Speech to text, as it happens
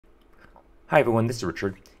Hi everyone, this is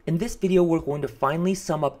Richard. In this video, we're going to finally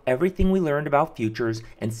sum up everything we learned about futures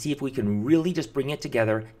and see if we can really just bring it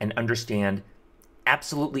together and understand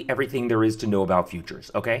absolutely everything there is to know about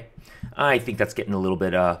futures, okay? I think that's getting a little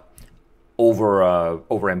bit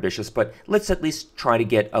over ambitious, but let's at least try to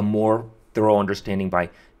get a more thorough understanding by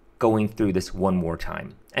going through this one more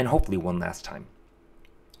time, and hopefully one last time.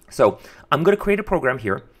 So I'm going to create a program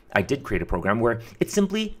here. I did create a program where it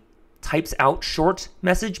simply types out short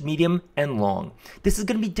message, medium, and long. This is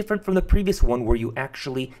going to be different from the previous one where you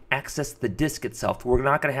actually access the disk itself. We're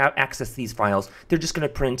not going to have access these files. They're just going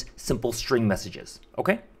to print simple string messages,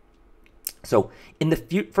 okay? So in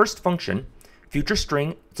the first function, future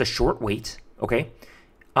string, it's a short wait, okay?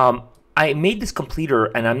 I made this completer,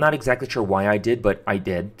 and I'm not exactly sure why I did, but I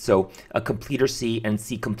did. So a completer C and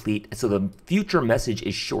C complete, so the future message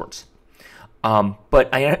is short. But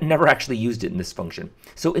I never actually used it in this function.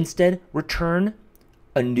 So instead, return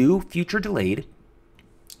a new future delayed.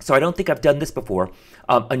 So I don't think I've done this before.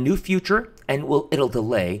 A new future, and it'll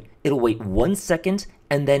delay. It'll wait 1 second,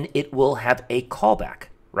 and then it will have a callback,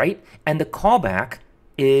 right? And the callback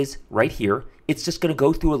is right here. It's just going to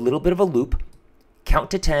go through a little bit of a loop,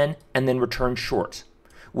 count to 10, and then return short,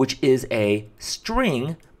 which is a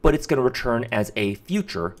string, but it's going to return as a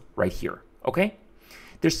future right here, okay?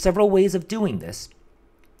 There's several ways of doing this.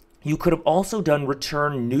 You could have also done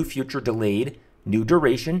return new future delayed, new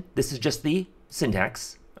duration. This is just the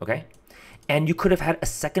syntax, okay? And you could have had a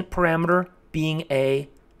second parameter being a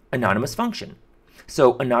anonymous function.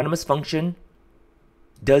 So anonymous function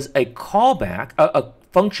does a callback, a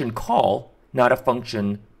function call, not a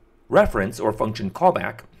function reference or function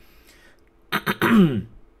callback.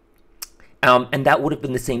 And that would have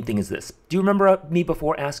been the same thing as this. Do you remember me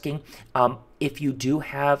before asking if you don't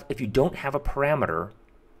have a parameter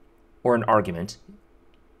or an argument,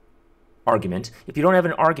 if you don't have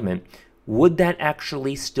an argument, would that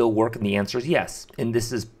actually still work? And the answer is yes. And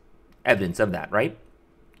this is evidence of that, right?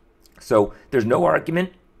 So there's no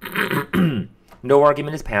argument, no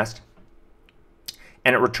argument is passed,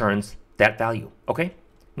 and it returns that value, okay?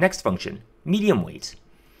 Next function, medium wait.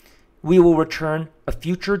 We will return a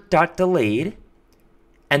future dot delayed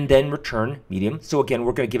and then return medium. So again,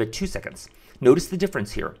 we're going to give it 2 seconds. Notice the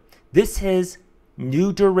difference here. This has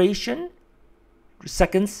new duration,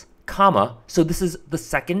 seconds, comma. So this is the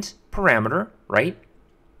second parameter, right?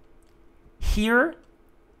 Here,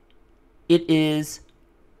 there is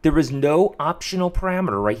no optional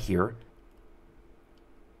parameter right here.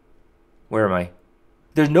 Where am I?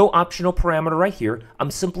 There's no optional parameter right here.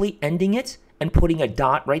 I'm simply ending it and putting a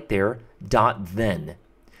dot right there, dot then.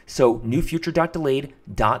 So new future dot delayed,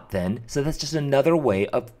 dot then. So that's just another way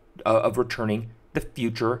of returning the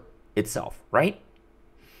future itself, right?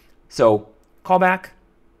 So callback,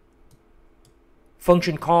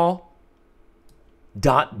 function call,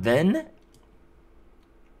 dot then,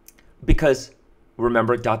 because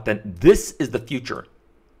remember dot then, this is the future,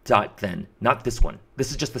 dot then, not this one.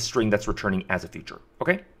 This is just the string that's returning as a future,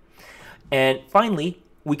 okay? And finally,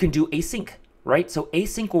 we can do async, right? So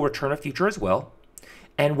async will return a future as well.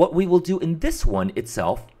 And what we will do in this one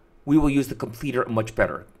itself, we will use the completer much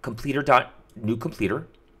better. Completer dot new completer,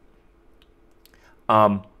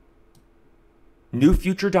 new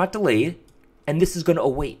future dot delayed, and this is going to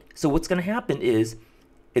await. So what's going to happen is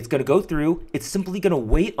it's going to go through, it's simply going to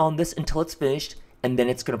wait on this until it's finished, and then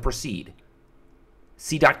it's going to proceed.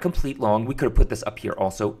 C dot complete long, we could have put this up here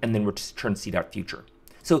also, and then return C dot future.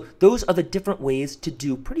 So those are the different ways to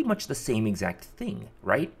do pretty much the same exact thing,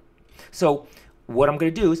 right? So what I'm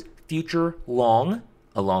going to do is future long,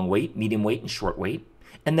 a long wait, medium wait, and short wait.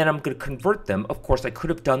 And then I'm going to convert them. Of course, I could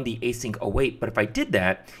have done the async await, but if I did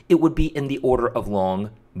that, it would be in the order of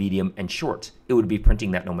long, medium, and short. It would be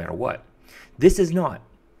printing that no matter what. This is not.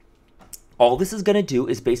 All this is going to do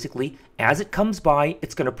is basically, as it comes by,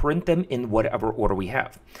 it's going to print them in whatever order we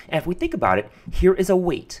have. And if we think about it, here is a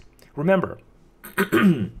wait. Remember,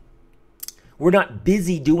 we're not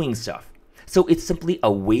busy doing stuff. So it's simply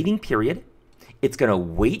a waiting period. It's going to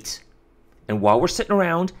wait. And while we're sitting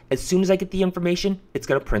around, as soon as I get the information, it's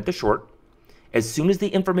going to print the short. As soon as the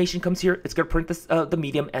information comes here, it's going to print the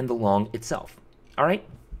medium and the long itself. All right?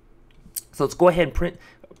 So let's go ahead and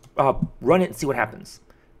run it and see what happens.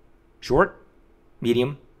 Short,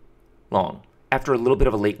 medium, long, after a little bit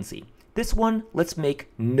of a latency. This one, let's make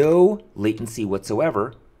no latency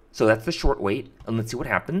whatsoever. So that's the short wait, and let's see what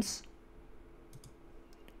happens.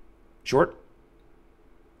 Short,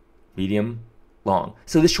 medium, long.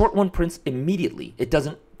 So the short one prints immediately. It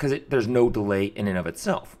doesn't, because there's no delay in and of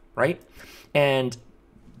itself, right? And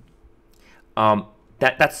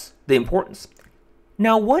that's the importance.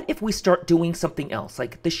 Now, what if we start doing something else,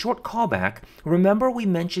 like the short callback? Remember we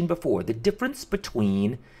mentioned before the difference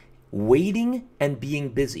between waiting and being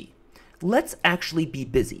busy. Let's actually be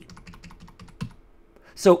busy.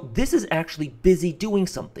 So this is actually busy doing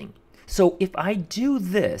something. So if I do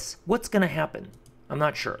this, what's going to happen? I'm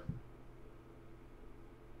not sure.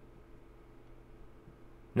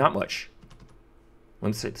 Not much.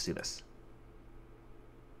 Let's see this.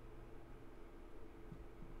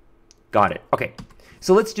 Got it. Okay,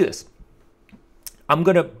 so let's do this. I'm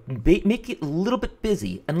going to make it a little bit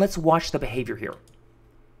busy, and let's watch the behavior here.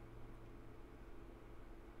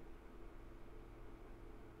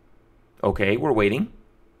 Okay, we're waiting.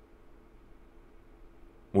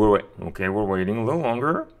 We're waiting a little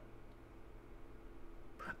longer.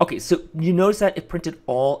 Okay, so you notice that it printed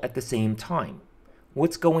all at the same time.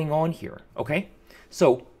 What's going on here? Okay,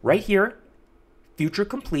 so right here, future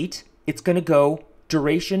complete, it's going to go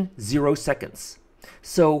duration 0 seconds.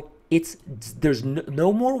 So there's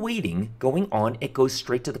no more waiting going on. It goes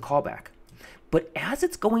straight to the callback. But as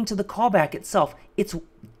it's going to the callback itself, it's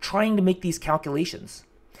trying to make these calculations.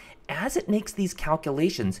 As it makes these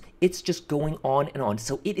calculations, it's just going on and on.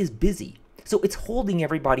 So it is busy. So it's holding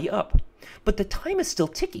everybody up. But the time is still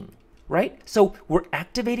ticking, right? So we're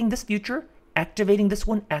activating this future, activating this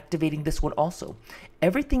one also.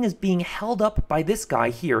 Everything is being held up by this guy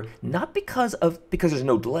here, not because there's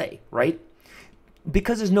no delay, right?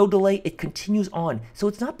 Because there's no delay, it continues on. So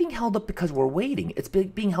it's not being held up because we're waiting. It's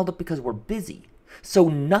being held up because we're busy. So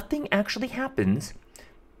nothing actually happens,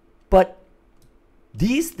 but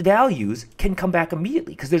these values can come back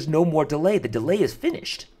immediately because there's no more delay. The delay is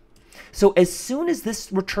finished. So as soon as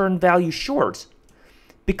this return value short,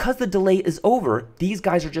 because the delay is over, these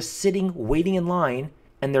guys are just sitting, waiting in line,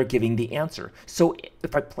 and they're giving the answer. So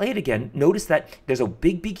if I play it again, notice that there's a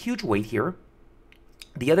big, huge wait here.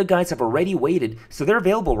 The other guys have already waited, so they're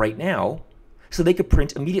available right now, so they could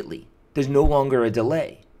print immediately. There's no longer a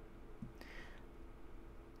delay.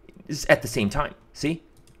 It's at the same time, see?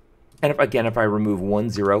 And if I remove 1,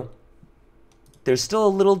 0, there's still a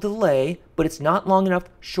little delay, but it's not long enough,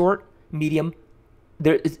 short, medium.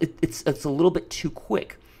 It's a little bit too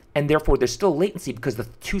quick, and therefore there's still latency because the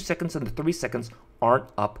 2 seconds and the 3 seconds aren't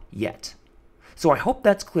up yet. So I hope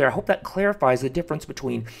that's clear. I hope that clarifies the difference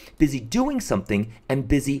between busy doing something and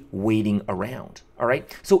busy waiting around. All right.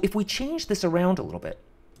 So if we change this around a little bit,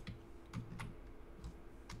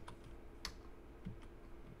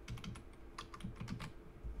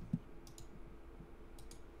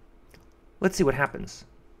 let's see what happens.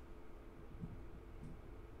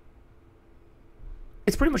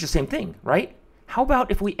 It's pretty much the same thing, right? How about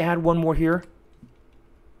if we add one more here?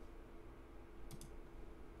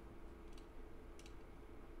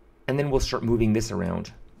 And then we'll start moving this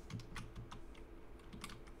around.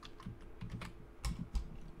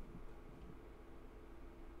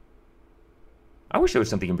 I wish there was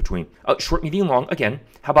something in between. Short, medium, long, again.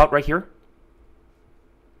 How about right here?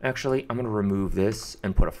 Actually, I'm going to remove this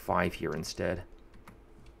and put a 5 here instead.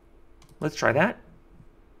 Let's try that.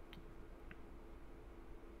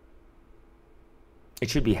 It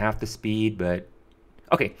should be half the speed, but...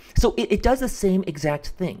 Okay, so it does the same exact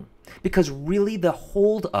thing. Because really the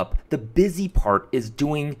hold up, the busy part, is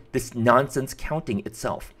doing this nonsense counting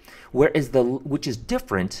itself. Whereas which is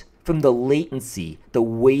different from the latency, the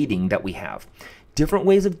waiting that we have. Different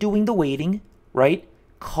ways of doing the waiting, right?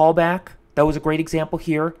 Callback, that was a great example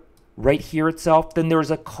here. Right here itself, then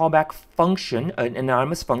there's a callback function, an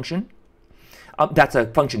anonymous function. That's a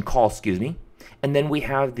function call, excuse me. And then we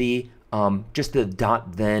have the just the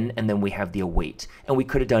dot then, and then we have the await. And we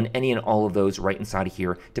could have done any and all of those right inside of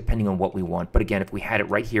here, depending on what we want. But again, if we had it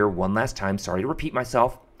right here one last time, sorry to repeat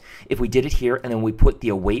myself, if we did it here and then we put the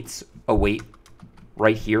await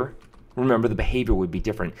right here, remember the behavior would be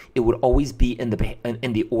different. It would always be in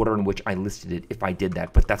the order in which I listed it if I did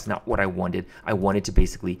that, but that's not what I wanted. I wanted to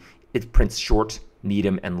basically, it prints short,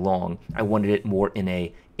 medium, and long. I wanted it more in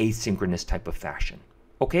a asynchronous type of fashion.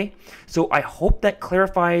 Okay, so I hope that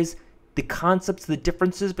clarifies the concepts, the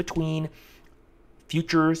differences between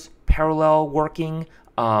futures, parallel working,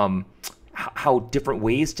 how different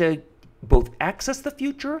ways to both access the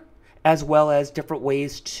future as well as different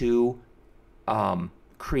ways to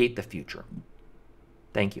create the future.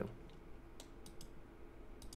 Thank you.